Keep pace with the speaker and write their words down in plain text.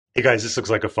Hey guys, this looks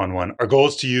like a fun one. Our goal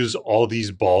is to use all these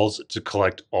balls to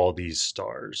collect all these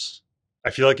stars. I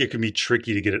feel like it can be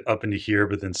tricky to get it up into here,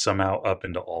 but then somehow up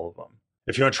into all of them.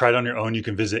 If you want to try it on your own, you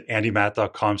can visit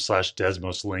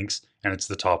andymath.com/Desmos links, and it's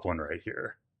the top one right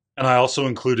here. And I also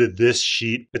included this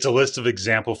sheet. It's a list of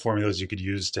example formulas you could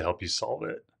use to help you solve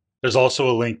it. There's also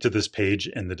a link to this page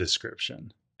in the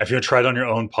description. If you want to try it on your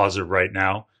own, pause it right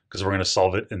now because we're going to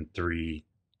solve it in 3,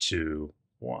 2,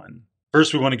 1.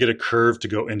 First, we want to get a curve to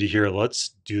go into here.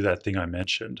 Let's do that thing I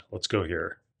mentioned. Let's go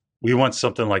here. We want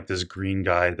something like this green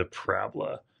guy, the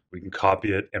parabola. We can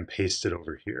copy it and paste it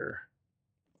over here.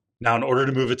 Now, in order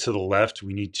to move it to the left,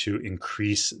 we need to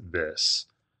increase this.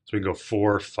 So we can go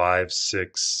 4, 5,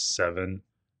 6, 7.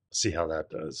 Let's see how that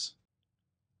does.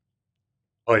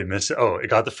 Oh, you missed it. Oh, it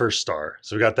got the first star.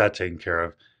 So we got that taken care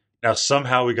of. Now,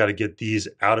 somehow we got to get these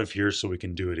out of here so we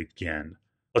can do it again.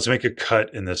 Let's make a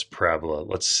cut in this parabola.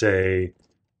 Let's say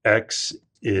x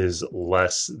is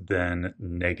less than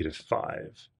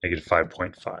 -5,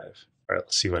 -5.5. All right,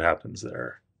 let's see what happens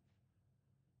there.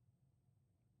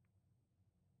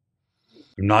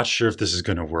 I'm not sure if this is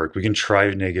going to work. We can try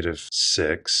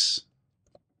 -6.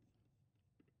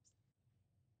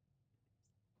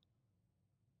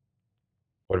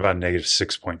 What about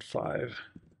 -6.5? I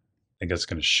think that's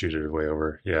going to shoot it way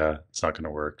over. Yeah, it's not going to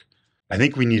work. I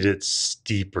think we need it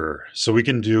steeper. So we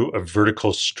can do a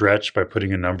vertical stretch by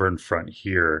putting a number in front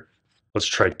here. Let's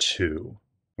try 2.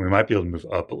 We might be able to move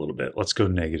up a little bit. Let's go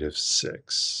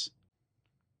 -6.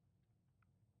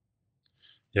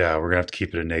 Yeah, we're going to have to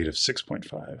keep it at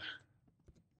 -6.5.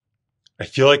 I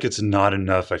feel like it's not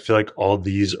enough. I feel like all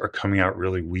these are coming out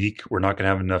really weak. We're not going to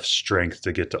have enough strength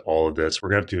to get to all of this. We're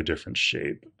going to have to do a different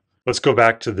shape. Let's go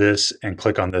back to this and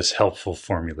click on this helpful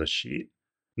formula sheet.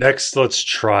 Next, let's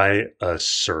try a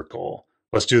circle.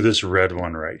 Let's do this red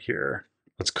one right here.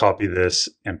 Let's copy this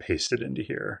and paste it into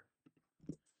here.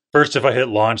 First, if I hit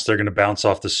launch, they're going to bounce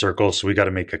off the circle, so we got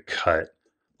to make a cut.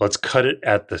 Let's cut it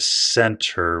at the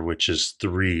center, which is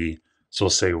 3. So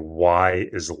we'll say y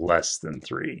is less than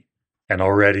 3. And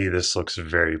already this looks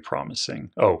very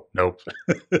promising. Oh, nope.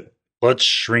 Let's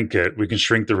shrink it. We can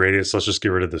shrink the radius. Let's just get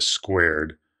rid of the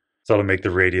squared. So that'll make the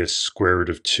radius square root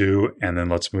of 2. And then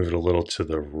let's move it a little to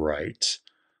the right.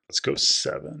 Let's go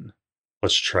 7.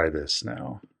 Let's try this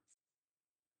now.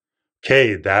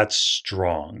 Okay, that's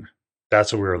strong.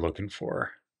 That's what we were looking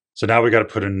for. So now we got to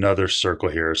put another circle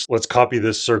here. So let's copy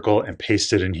this circle and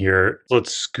paste it in here.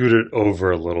 Let's scoot it over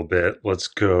a little bit. Let's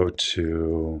go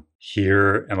to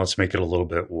here and let's make it a little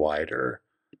bit wider.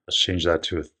 Let's change that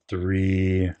to a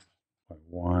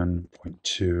 3.1,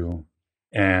 0.2.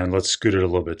 And let's scoot it a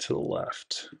little bit to the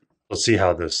left. Let's see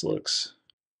how this looks.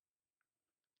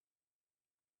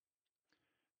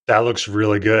 That looks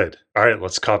really good. All right,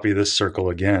 let's copy this circle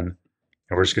again.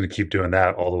 And we're just going to keep doing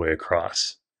that all the way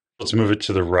across. Let's move it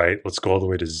to the right. Let's go all the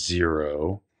way to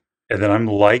 0. And then I'm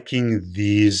liking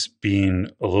these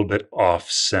being a little bit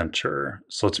off center.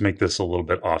 So let's make this a little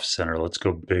bit off center. Let's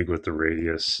go big with the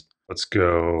radius. Let's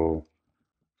go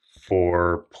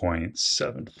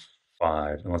 4.75.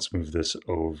 And let's move this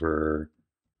over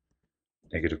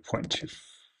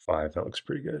 -0.25. That looks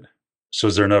pretty good. So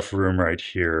is there enough room right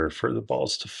here for the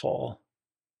balls to fall?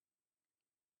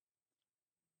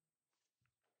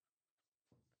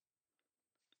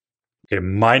 Okay,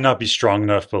 might not be strong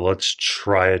enough, but let's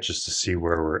try it just to see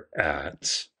where we're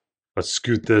at. Let's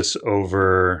scoot this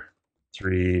over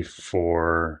 3,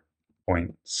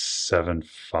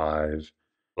 4.75.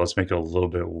 Let's make it a little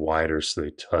bit wider so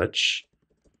they touch.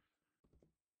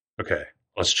 Okay,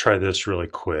 let's try this really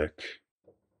quick.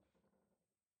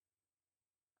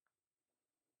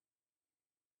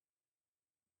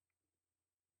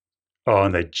 Oh,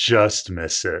 and they just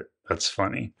miss it. That's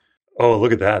funny. Oh,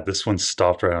 look at that. This one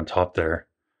stopped right on top there.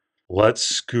 Let's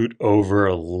scoot over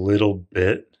a little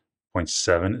bit.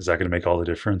 0.7. Is that going to make all the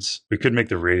difference? We could make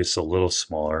the radius a little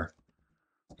smaller.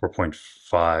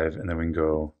 4.5. And then we can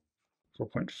go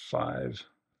 4.55.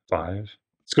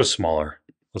 Let's go smaller.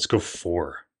 Let's go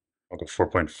 4. I'll go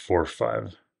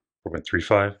 4.45.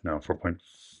 4.35? No,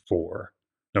 4.4.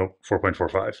 No,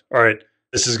 4.45. All right.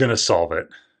 This is going to solve it.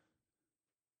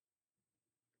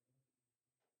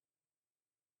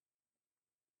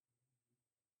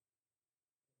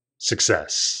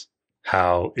 Success.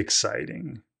 How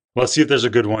exciting. Let's see if there's a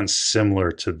good one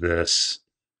similar to this.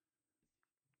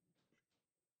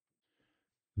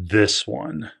 This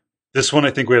one. This one,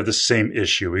 I think we have the same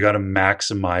issue. We got to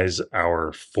maximize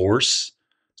our force.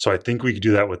 So I think we could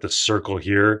do that with a circle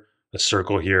here, a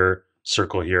circle here,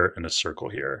 circle here, and a circle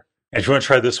here. And if you want to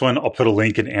try this one, I'll put a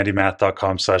link in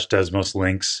andymath.com/Desmos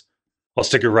links. I'll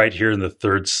stick it right here in the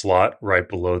third slot, right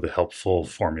below the helpful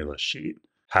formula sheet.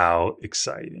 How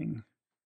exciting.